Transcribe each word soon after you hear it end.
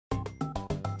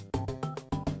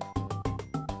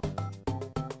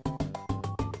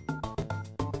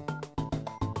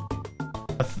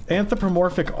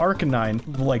anthropomorphic arcanine,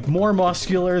 like more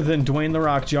muscular than Dwayne "The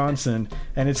Rock" Johnson,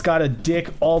 and it's got a dick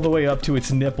all the way up to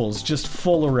its nipples, just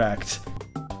full erect.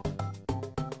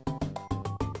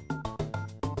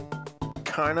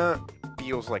 Kinda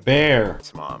feels like Bear.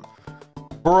 its mom.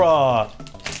 Bruh.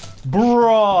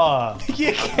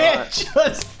 You can't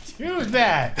just do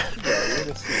that.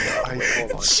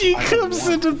 She comes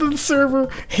into the server.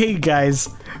 Hey guys,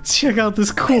 check out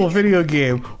this cool video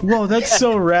game. Whoa, that's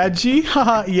so rad, G.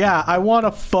 Haha, yeah, I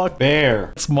wanna fuck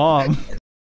Bear. its mom.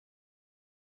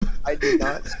 I did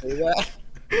not say that.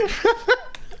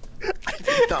 I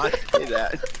did not say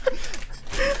that.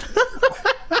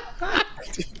 I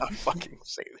did not fucking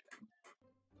say that.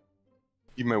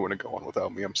 You may want to go on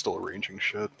without me, I'm still arranging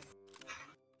shit.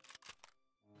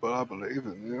 But I believe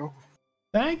in you.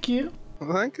 Thank you.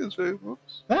 Thank you, James.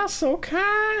 That's so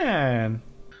kind.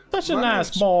 Such a My nice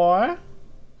name's- boy.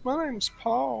 My name's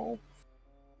Paul.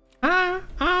 Hi,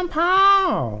 I'm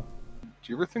Paul.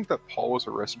 Do you ever think that Paul was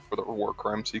arrested for the war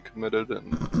crimes he committed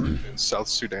in South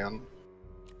Sudan?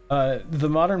 The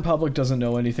modern public doesn't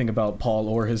know anything about Paul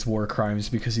or his war crimes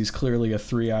because he's clearly a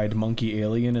three-eyed monkey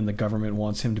alien and the government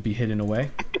wants him to be hidden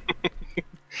away.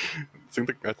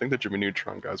 I think the Jimmy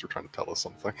Neutron guys were trying to tell us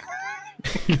something. I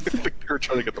think they were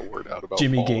trying to get the word out about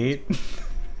Jimmy Paul. Gate.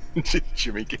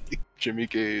 Jimmy Gate. Jimmy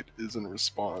Gate is in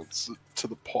response to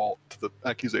the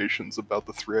accusations about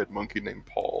the three-eyed monkey named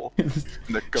Paul, and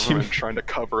the government trying to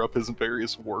cover up his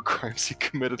various war crimes he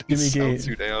committed in South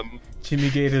Sudan. Jimmy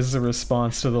Gate is a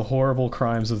response to the horrible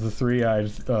crimes of the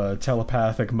three-eyed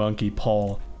telepathic monkey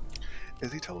Paul.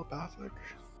 Is he telepathic?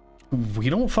 We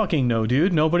don't fucking know,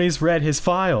 dude. Nobody's read his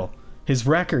file. His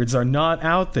records are not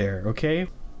out there, okay?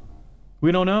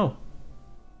 We don't know.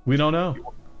 We don't know.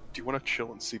 Do you want to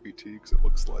chill in CBT? Because it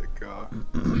looks like,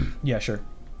 Yeah, sure.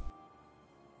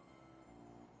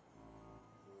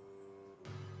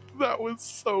 That was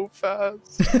so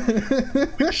fast.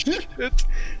 Holy shit.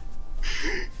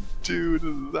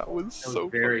 Dude, that was so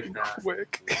very fucking fast.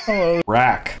 quick. Hello.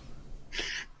 Rack.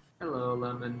 Hello,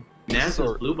 Lemon. NASA's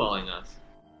Sorry. blueballing us.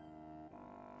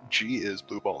 G is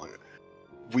blueballing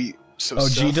it. So Oh,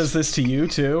 Seth, G does this to you,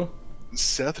 too?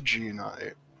 Seth, G, and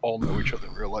I all know each other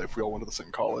in real life. We all went to the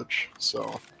same college,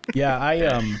 so... Yeah,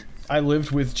 I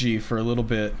lived with G for a little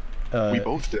bit. we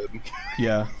both did.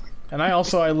 Yeah. And I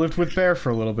lived with Bear for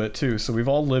a little bit too, so we've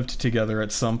all lived together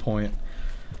at some point.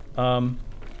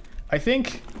 I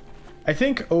think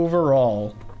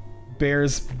overall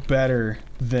Bear's better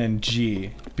than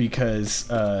G because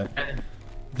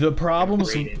the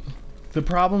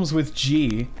problems with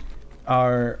G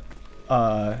are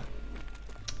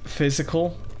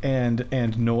physical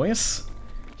and noise.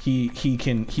 He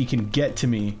can get to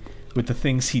me with the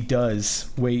things he does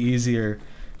way easier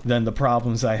than the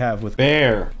problems I have with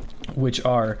Bear. which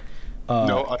are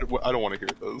No, I don't want to hear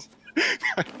those.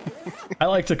 I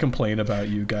like to complain about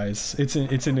you guys. It's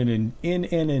in an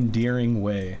endearing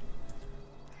way.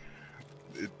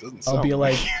 It doesn't sound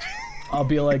I'll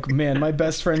be like, man, my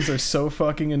best friends are so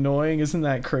fucking annoying. Isn't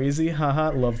that crazy?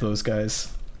 Haha, love those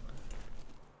guys.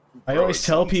 I Bro, always it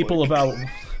tell sounds people like-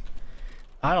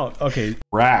 about. Okay,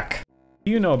 Rack.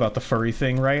 you know about the furry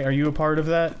thing, right? Are you a part of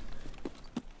that?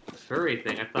 Furry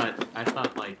thing. I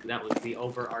thought like that was the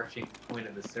overarching point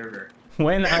of the server.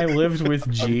 When I lived with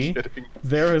G, kidding.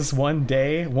 there was one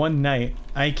night,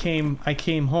 I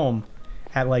came home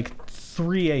at like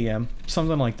 3 a.m.,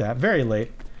 something like that, very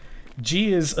late.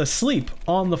 G is asleep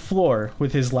on the floor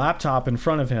with his laptop in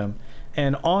front of him,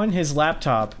 and on his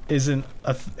laptop is an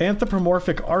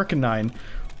anthropomorphic arcanine,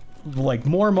 like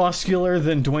more muscular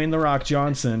than Dwayne "The Rock"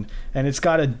 Johnson, and it's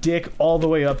got a dick all the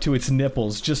way up to its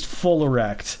nipples, just full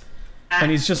erect. And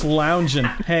he's just lounging,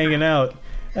 hanging out.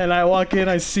 And I walk in,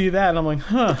 I see that, and I'm like,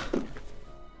 huh.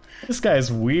 This guy's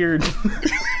weird.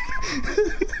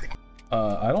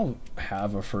 I don't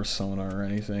have a persona or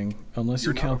anything, unless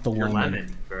you count the You're lemon.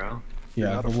 lemon, bro.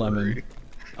 Yeah, not the a lemon. furry.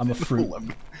 I'm a fruit.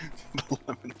 The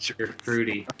lemon is You're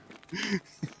fruity.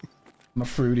 I'm a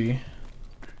fruity.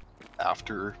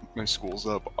 After my school's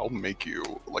up, I'll make you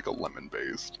like a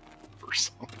lemon-based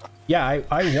persona. Yeah,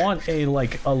 I want a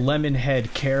lemon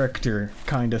head character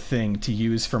kind of thing to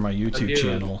use for my YouTube dude.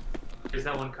 channel. There's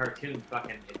that one cartoon,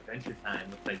 fucking Adventure Time,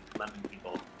 with like lemon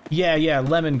people. Yeah,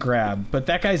 lemon grab, but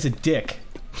that guy's a dick.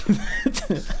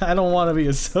 I don't want to be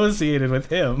associated with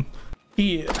him.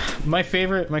 My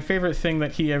favorite thing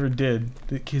that he ever did,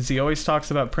 because he always talks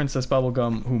about Princess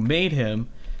Bubblegum, who made him.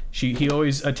 He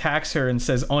always attacks her and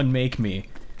says, "Unmake me,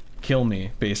 kill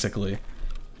me," basically,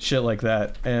 shit like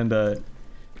that. And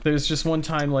there's just one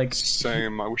time, like,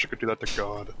 Same, I wish I could do that to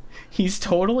God. he's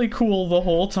totally cool the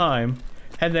whole time,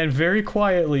 And then very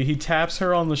quietly, he taps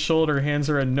her on the shoulder, hands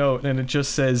her a note, and it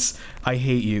just says, "I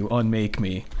hate you, unmake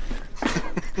me."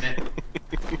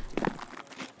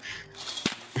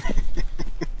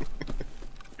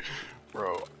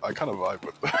 Bro, I kind of vibe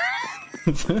with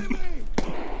that.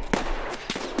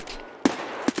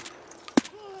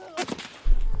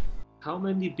 How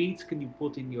many beads can you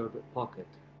put in your pocket?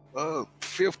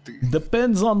 50.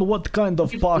 Depends on what kind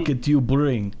of pocket you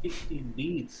bring. 15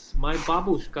 beads. My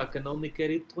babushka can only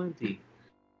carry 20.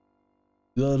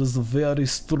 That is a very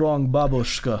strong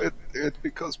babushka. It's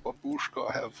because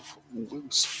babushka have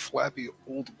loose, flabby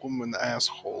old woman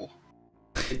asshole.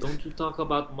 Hey, don't you talk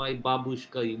about my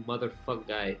babushka, you motherfucker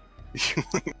guy.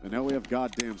 And now we have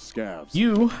goddamn scabs.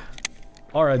 You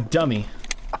are a dummy.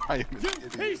 I am an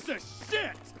idiot. Piece of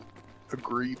shit!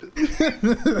 Agreed.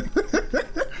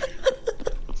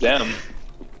 Them.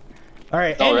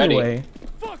 Alright, Alrighty. anyway.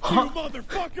 Fuck you,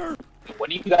 motherfucker! What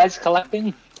are you guys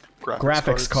collecting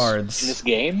Graphics in cards. this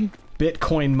game?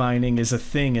 Bitcoin mining is a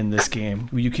thing in this game.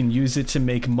 You can use it to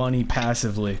make money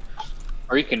passively.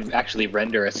 Or you can actually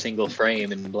render a single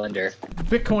frame in Blender.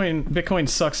 Bitcoin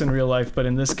sucks in real life, but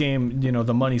in this game, you know,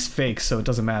 the money's fake, so it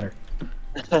doesn't matter.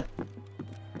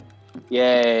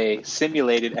 Yay,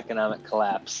 simulated economic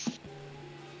collapse.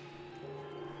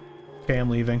 Okay, I'm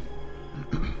leaving.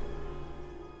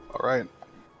 Alright.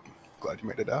 Glad you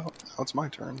made it out. Now it's my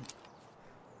turn.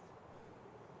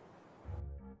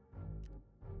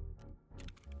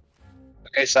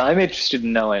 Okay, so I'm interested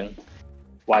in knowing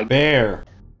why Bear.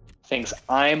 thinks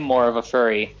I'm more of a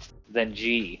furry than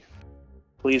G.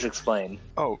 Please explain.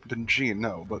 Oh, then G,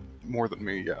 no, but more than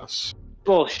me, yes.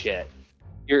 Bullshit.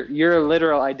 Your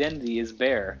literal identity is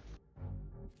bear.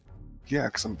 Yeah,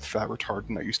 because I'm fat retarded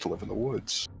and I used to live in the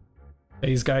woods. Hey,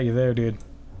 he's got you there, dude.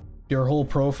 Your whole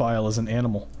profile is an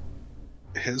animal.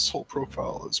 His whole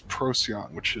profile is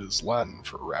Procyon, which is Latin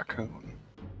for raccoon.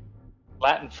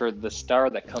 Latin for the star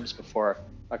that comes before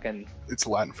fucking... It's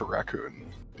Latin for raccoon.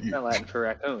 Not Latin for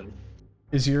raccoon.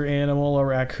 Is your animal a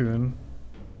raccoon?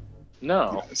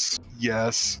 No. Yes.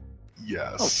 Yes.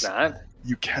 Yes. No, it's not.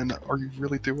 You can. Are you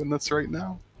really doing this right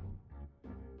now?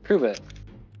 Prove it.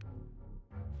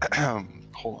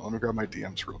 Hold on, let me grab my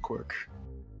DMs real quick.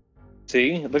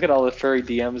 See? Look at all the furry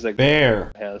DMs that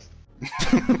Bear. has.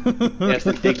 He has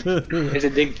to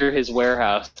dig through his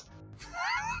warehouse.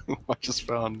 I just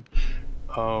found.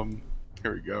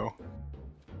 Here we go. I'm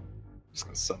just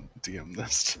gonna send DM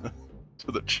this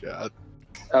to the chat.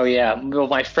 Oh yeah, well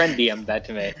my friend DM'd that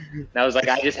to me. And I was like,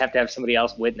 I just have to have somebody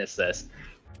else witness this.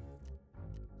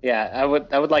 Yeah, I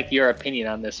would like your opinion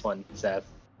on this one, Seth.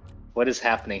 What is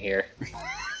happening here?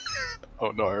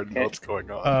 Oh no, I already know what's going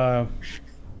on.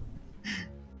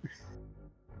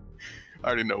 I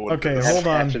already know what. Okay, it is. hold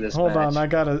on, After this hold on.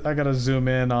 match. I gotta zoom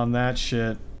in on that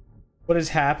shit. What is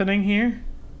happening here?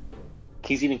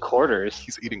 He's eating quarters.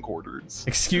 He's eating quarters.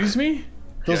 Excuse me?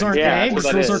 Those Yeah, aren't yeah, eggs. that's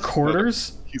what Those that are is.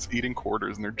 quarters. He's eating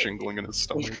quarters and they're jingling in his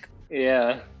stomach.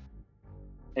 Yeah.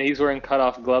 And he's wearing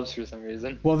cut-off gloves for some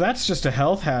reason. Well, that's just a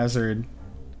health hazard.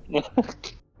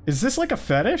 Is this like a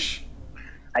fetish?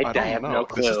 I don't have know. no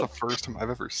This is clue. the first time I've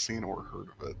ever seen or heard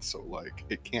of it, so like,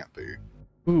 it can't be.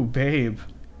 Ooh, babe.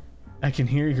 I can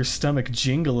hear your stomach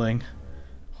jingling.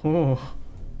 Oh,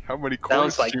 How many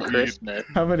quarters Sounds like did you eat? Christmas.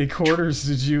 how many quarters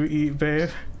did you eat, babe?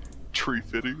 Tree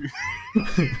fitting.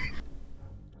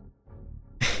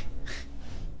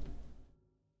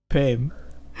 Babe,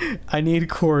 I need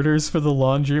quarters for the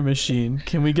laundry machine.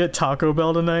 Can we get Taco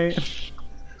Bell tonight?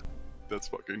 That's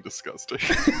fucking disgusting.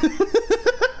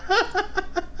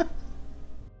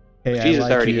 Hey, Jesus I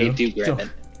like already you. ate you, Don't-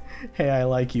 Grant. Hey, I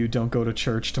like you. Don't go to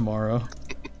church tomorrow.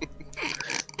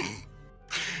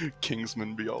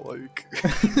 Kingsman be all like.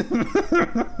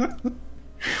 It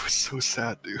was so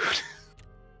sad, dude.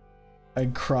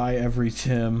 I'd cry every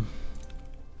Tim.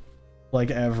 Like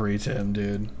every Tim,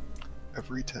 dude.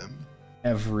 Every Tim.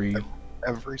 Every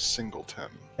Single Tim.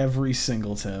 every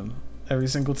single Tim. Every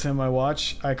single Tim I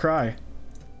watch, I cry.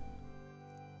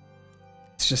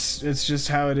 It's just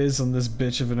how it is on this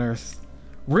bitch of an earth.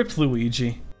 Rip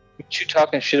Luigi. What you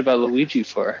talking shit about Luigi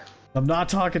for? I'm not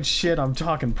talking shit, I'm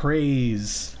talking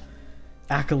praise.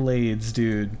 Accolades,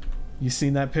 dude. You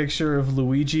seen that picture of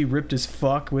Luigi ripped as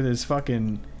fuck with his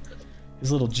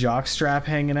little jock strap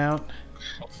hanging out?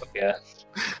 Yeah.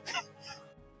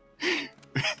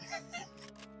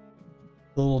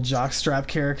 The little jockstrap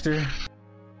character.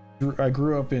 I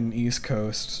grew up in East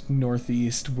Coast,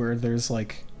 Northeast, where there's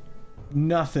like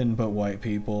nothing but white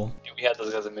people. We had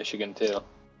those guys in Michigan too.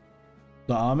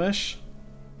 The Amish?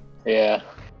 Yeah.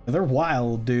 They're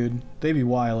wild, dude. They be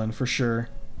wildin' for sure.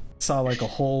 Saw like a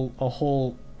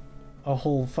whole a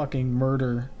whole fucking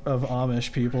murder of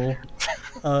Amish people.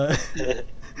 A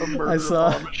I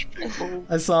saw Amish people.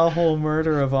 I saw a whole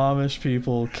murder of Amish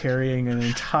people carrying an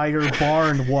entire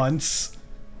barn once.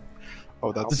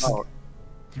 Oh, that's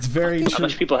It's very How true.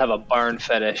 much people have a barn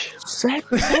fetish?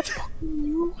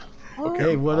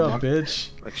 Hey, what up, bitch?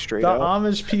 Like straight The up.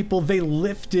 Amish people, they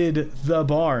lifted the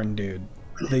barn, dude.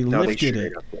 They No, they lifted straight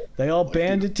it. up did. They all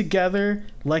banded together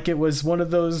like it was one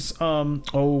of those oh,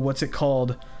 what's it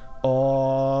called?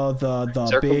 Oh, the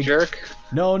Circle big jerk?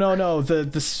 No,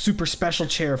 the super special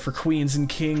chair for queens and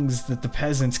kings that the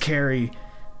peasants carry.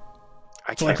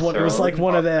 I It's like can't one, it was throw like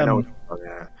one of I know them. what-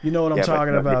 yeah. You know what I'm Yeah, but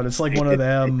talking no, about. they- It's like they one of did-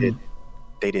 them.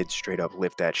 They did straight up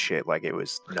lift that shit like it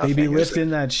was nothing. They be It was- lifting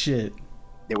that shit.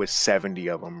 It was 70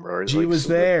 of them, bro. It G like was so-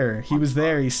 there. He was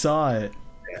there. He saw it.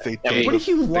 They Yeah, did. What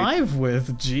are you live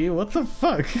with, G? What the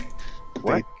fuck?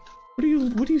 What?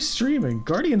 What are you streaming?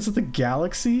 Guardians of the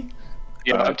Galaxy?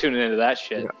 Yeah, I'm tuning into that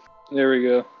shit. There we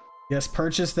go. Yes,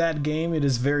 purchase that game. It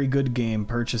is very good game.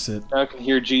 Purchase it. Now I can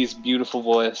hear G's beautiful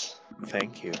voice.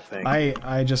 Thank you. Thank you.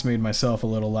 I just made myself a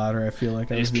little louder. I feel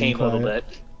like I It was just being came a little quiet.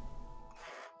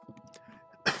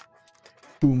 bit.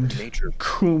 Boomed.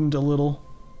 Coomed a little.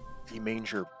 You made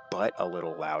your butt a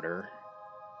little louder.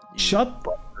 You Shut-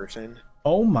 butt person.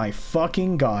 Oh my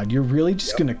fucking god. You're really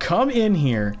just gonna come in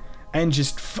here and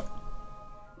just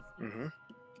Mm-hmm.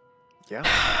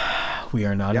 Yeah. We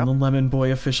are not Yep. in the Lemon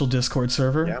Boy official Discord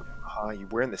server. Yep.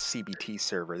 We're in the CBT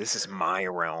server. This is my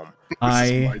realm.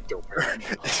 I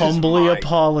This is humbly my-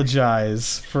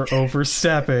 apologize for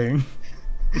overstepping.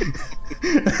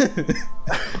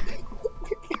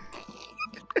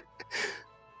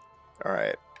 All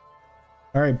right.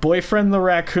 All right, boyfriend the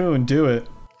raccoon, do it.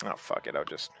 Oh fuck it.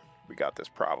 We got this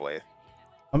probably.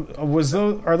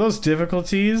 Are those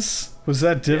difficulties? Was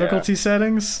that difficulty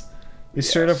settings? They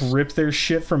straight up Yes. rip their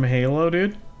shit from Halo,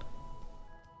 dude.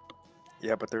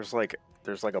 Yeah, but there's like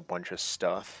a bunch of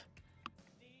stuff.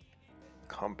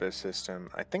 Compass system.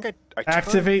 I think I turned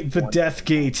Activate the one- death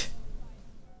gate.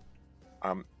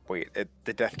 Wait.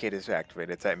 The death gate is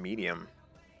activated. It's at medium.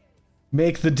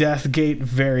 Make the death gate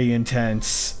very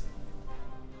intense.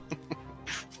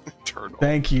 Turn on.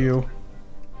 Thank you.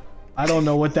 I don't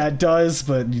know what that does,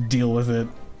 but you deal with it.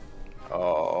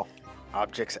 Oh.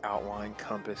 Objects outline,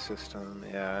 compass system,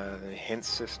 yeah, the hint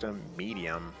system,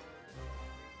 medium.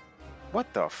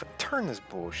 What the turn this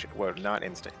bullshit. Well, not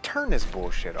instant. Turn this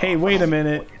bullshit off. Hey, wait a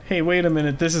minute. Hey, wait a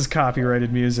minute. This is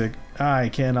copyrighted music. I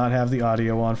cannot have the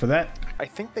audio on for that. I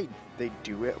think they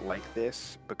do it like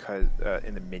this because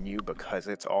in the menu because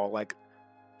it's all like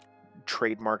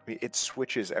trademark. It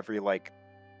switches every like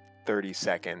 30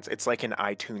 seconds. It's like an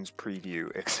iTunes preview,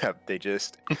 except they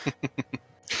just.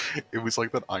 It was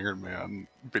like that Iron Man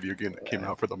video game that came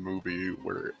out for the movie,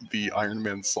 where the Iron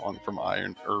Man song from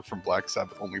Black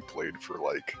Sabbath only played for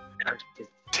like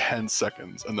 10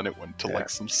 seconds, and then it went to like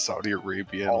some Saudi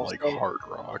Arabian like Also- hard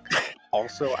rock.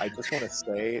 Also, I just want to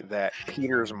say that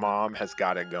Peter's mom has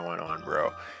got it going on, bro.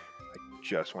 I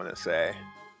just want to say.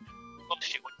 Well,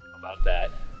 she wouldn't know about that.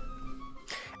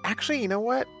 Actually, you know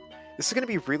what? This is going to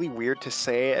be really weird to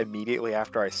say immediately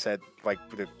after I said like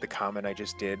the comment I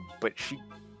just did, but she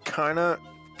kind of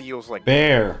feels like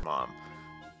Bear. mom.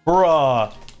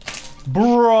 Bruh.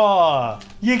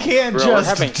 You can't Bro,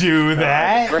 just do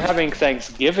that. We're having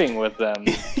Thanksgiving with them.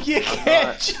 You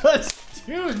can't just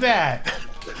do that.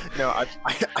 No,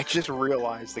 I just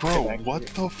realized the Bro, connection. what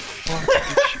the fuck?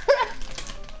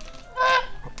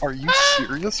 Are you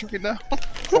serious right now?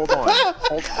 Hold on.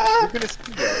 You're gonna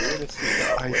see that. You're gonna see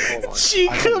that. Wait, hold on. She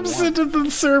I don't comes want- into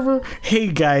the server. Hey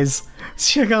guys,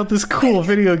 check out this cool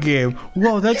video game.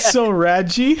 Whoa, that's so rad,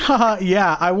 G. Haha,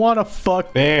 yeah, I want to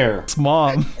fuck Bear's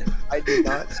mom. I did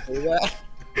not say that.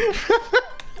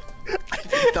 I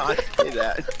did not say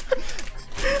that.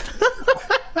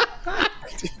 I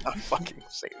did not fucking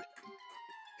say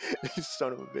that. You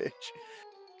son of a bitch.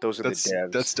 Those are the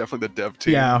devs. That's definitely the dev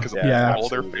team. Yeah, because yeah. all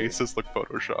their Absolutely. faces look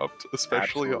photoshopped,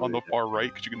 especially on the Absolutely. far right,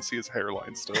 because you can see his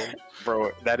hairline still. Bro,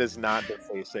 that is not the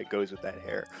face that goes with that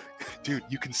hair. Dude,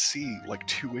 you can see like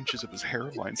 2 inches of his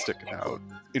hairline sticking out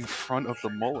in front of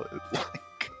the mullet.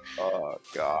 Like, Oh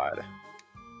god.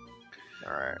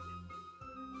 Alright.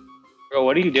 Bro,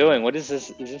 what are you doing? What is this?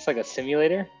 Is this like a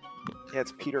simulator? Yeah,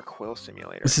 it's Peter Quill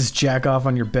Simulator. This is jack off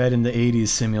on your bed in the 80s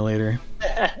simulator.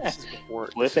 This is before-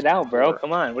 Flip this it is out, bro. before-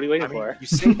 Come on. What are you waiting I mean, for? you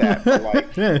say that, but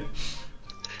like, Yeah.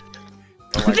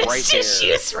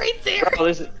 right there. Bro,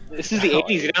 this is the 80s.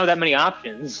 You don't have that many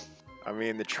options. I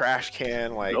mean, the trash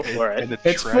can, like, Go for it. and the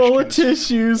It's trash full can of is-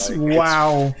 tissues. like,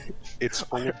 Wow. It's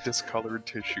full of discolored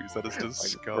tissues. That is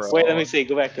disgusting. Wait, let me see.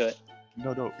 Go back to it.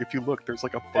 No. If you look, there's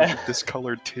like a bunch of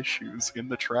discolored tissues in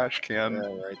the trash can. Yeah,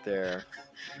 right there.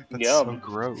 That's so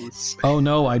gross. Oh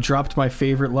no, I dropped my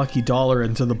favorite lucky dollar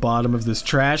into the bottom of this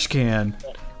trash can.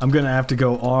 I'm gonna have to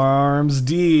go arms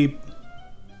deep.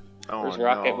 Oh, Where's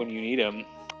Rocket no. when you need him?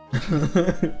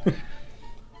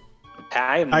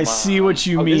 I see what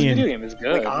you This mean. video game is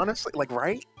good. Like, honestly, like,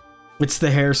 right? It's the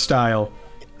hairstyle.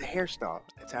 The hairstyle.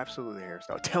 It's absolutely the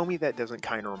hairstyle. Tell me that doesn't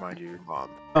kind of remind you of your mom.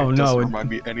 Oh It no, doesn't it, remind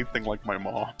me anything like my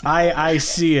mom. I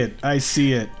see it. I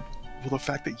see it. Well, the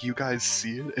fact that you guys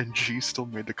see it and G still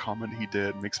made the comment he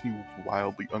did makes me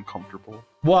wildly uncomfortable.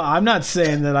 Well, I'm not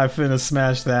saying that I finna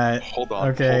smash that. Hold on.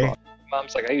 Okay. Hold on.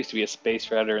 Mom's like, I used to be a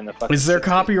space rider in the fucking. Is there 60s,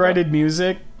 copyrighted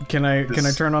music? Can I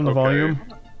turn on the okay. volume?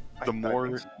 The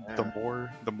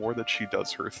more that she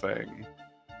does her thing,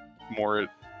 more it.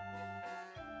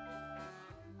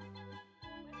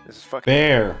 This is fucking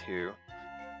Bear. too.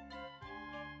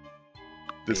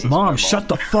 This is my Mom, shut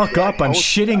the fuck up! I'm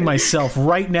shitting myself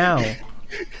right now.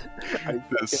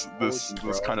 This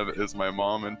kind of is my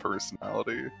mom in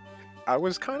personality. I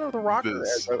was kind of the rocker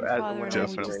This as Father, when I I was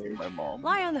Definitely raised. my mom.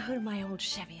 Lie on the hood of my old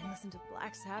Chevy and listen to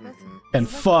Black Sabbath. And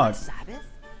You like fuck. Black Sabbath?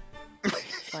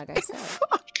 Like I said,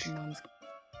 Mom's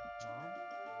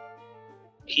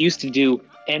He used to do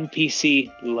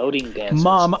NPC loading dances.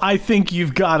 Mom, I think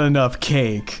you've got enough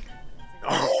cake.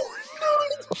 Oh,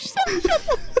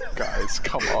 Guys,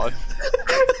 come on.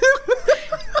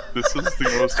 This is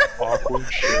the most awkward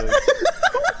shit.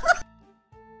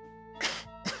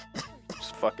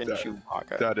 it's fucking That-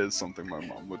 Chewbacca. That is something my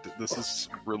mom would do. This is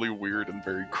really weird and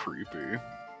very creepy.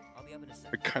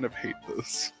 I kind of hate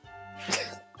this.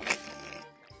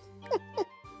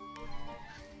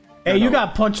 Hey, you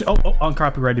got punched. Oh,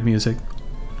 uncopyrighted music.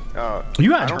 You I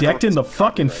got don't decked know in if the it's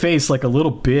fucking copyrighted. face like a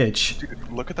little bitch.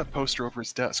 Dude, look at that poster over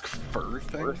his desk. Fur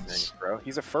Fur things? things, bro.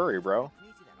 He's a furry, bro.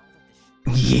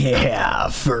 Yeah,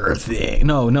 fur thing.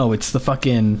 No, it's the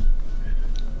fucking.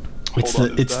 It's Hold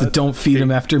on, the is the that- don't feed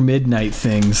him after midnight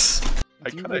things. I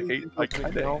Do you kind of really hate. think I that's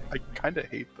kind real? of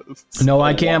hate this. No,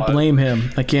 I a can't lot. blame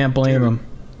him. I can't blame him.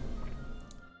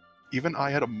 Even I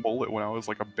had a mullet when I was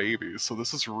like a baby, so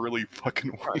this is really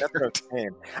fucking Oh, that's what I'm weird.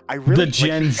 saying. I really The like,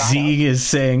 Gen he got Z is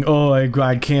saying, "Oh,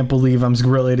 I can't believe I'm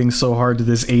relating so hard to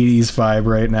this '80s vibe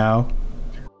right now."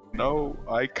 No,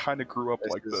 I kind of grew up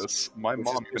This like is- this. My this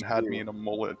mom is even had me weird. in a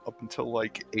mullet up until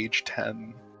like age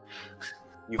 10.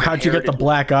 You've How'd you get the inherited-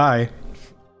 black eye?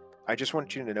 I just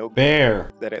want you to know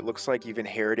Bear. that it looks like you've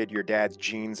inherited your dad's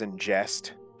genes and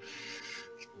jest.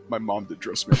 My mom did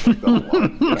dress me up like that a lot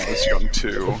when I was young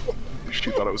too.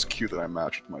 She thought it was cute that I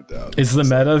matched my dad. Is the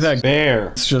meta that Bear.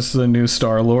 it's just the new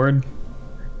Star Lord?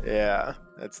 Yeah,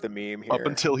 that's the meme here. Up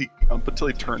until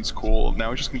he turns cool.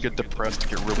 Now he's just gonna get depressed to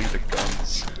get really into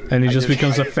guns. And he I just just-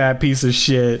 becomes I a fat piece of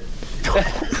shit.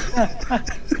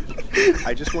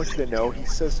 I just want you to know he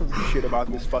says some shit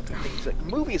about this fucking thing. He's like, the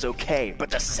movie's okay, but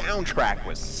the soundtrack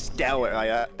was stellar.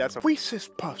 Like, that's a Reese's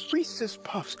Puffs, Reese's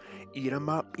Puffs. Eat 'em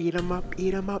up, eat 'em up,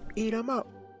 eat 'em up, eat 'em up.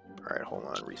 All right, hold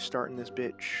on. Restarting this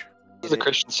bitch. This is a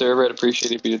Christian server. I'd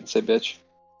appreciate it if you didn't say bitch.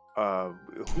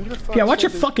 Who the fuck? Yeah, watch said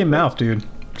your this- fucking mouth, dude.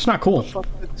 It's not cool. Who the fuck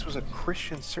said this was a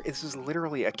Christian server. This is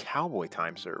literally a cowboy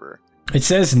time server. It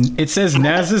says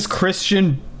Naz's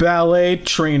Christian ballet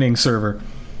training server.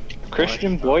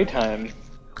 Christian boy time.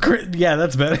 Yeah,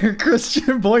 that's better.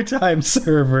 Christian boy time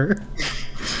server.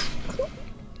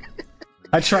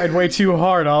 I tried way too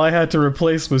hard. All I had to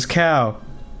replace was cow.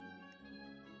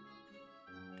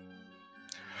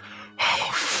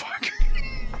 Oh fuck.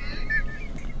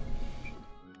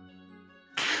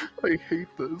 I hate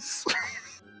this.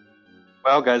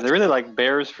 Wow, guys, I really like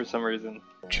bears for some reason.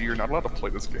 Gee, you're not allowed to play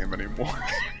this game anymore.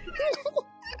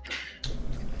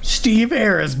 Steve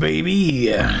Harris,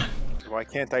 baby. Why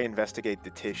can't I investigate the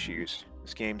tissues?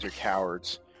 These games are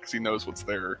cowards. Because he knows what's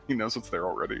there. He knows what's there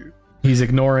already. He's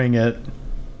ignoring it.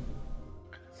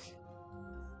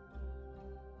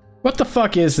 What the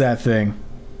fuck is that thing?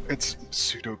 It's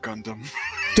pseudo Gundam.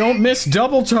 Don't miss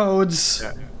double toads.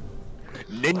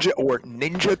 Ninja or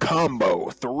Ninja Combo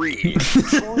 3.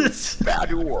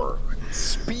 Bador,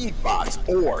 Speedbots,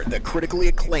 or the critically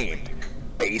acclaimed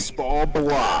Baseball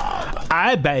Blob.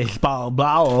 I baseball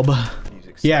blob.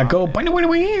 Music Yeah, stop. go.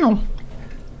 Wow.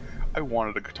 I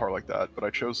wanted a guitar like that, but I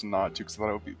chose not to because I thought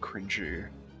it would be cringy.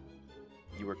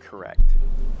 You were correct.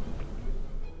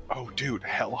 Oh, dude,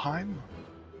 Helheim?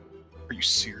 Are you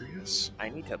serious? I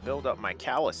need to build up my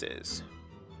calluses.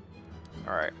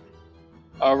 Alright.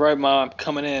 All right, Mom, I'm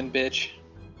coming in, bitch.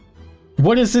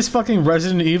 What is this fucking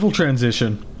Resident Evil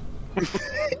transition?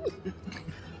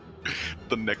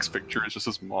 The next picture is just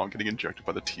his mom getting injected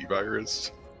by the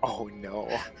T-virus. Oh no.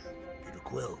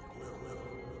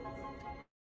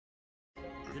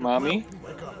 Mommy?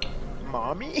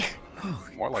 Mommy?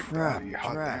 More like Crap, daddy.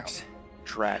 Hot Drax.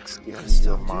 Drax, give Gotta me your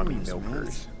stop mommy doing this, man.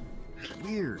 milkers.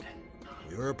 Weird.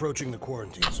 You're approaching the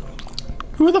quarantine zone.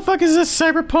 Who the fuck is this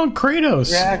cyberpunk Kratos?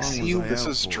 Drax, long you as I This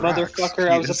have is for- Drax. motherfucker, He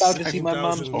I was is- about to see my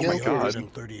mom's Oh my god.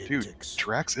 2,038 Dude, ticks.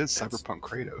 Drax is cyberpunk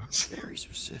Kratos. Very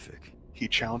specific. He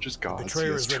challenges gods, he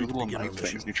Betrayer has is two ready to little begin our knife mission.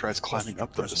 things, and he tries climbing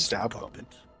up them to Presence in stab the them. cockpit.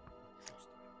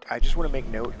 I just want to make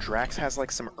note, Drax has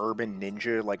like some urban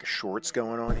ninja like shorts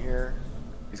going on here.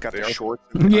 He's got They the are- shorts.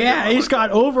 and the Yeah, under he's got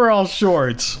overall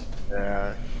shorts. armor.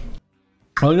 Yeah.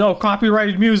 Oh no,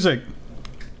 copyrighted music.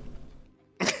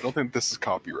 I don't think this is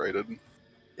copyrighted.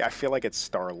 Yeah, I feel like it's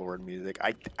Star-Lord music.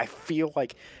 I feel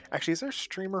like... Actually, is there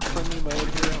streamer-friendly mode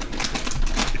here?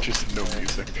 It's just no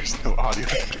music, there's no audio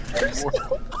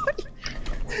anymore.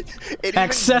 It even-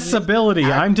 Accessibility.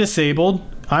 I'm disabled.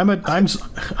 I'm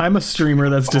a streamer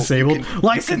that's Oh, disabled. you can-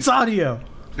 License audio.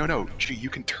 No, gee, you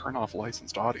can turn off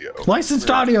licensed audio. Licensed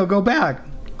audio. Go back.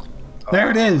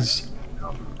 There it is.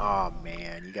 Oh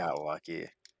man, you got lucky.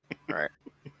 Alright.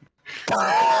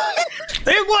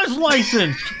 It was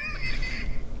licensed.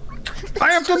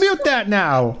 I have to mute that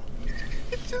now.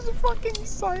 It's just fucking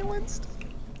silenced.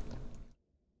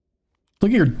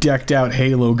 Look at your decked out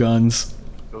Halo guns.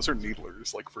 Those are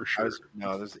needlers, like for I sure. was,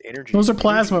 no, there's energy. Those are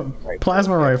plasma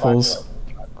rifles.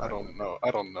 I don't know.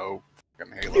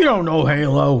 Fucking Halo. You don't know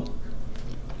Halo.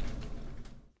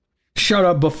 Shut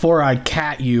up before I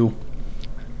cat you.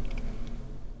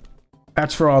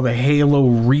 That's for all the Halo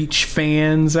Reach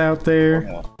fans out there.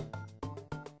 Yeah.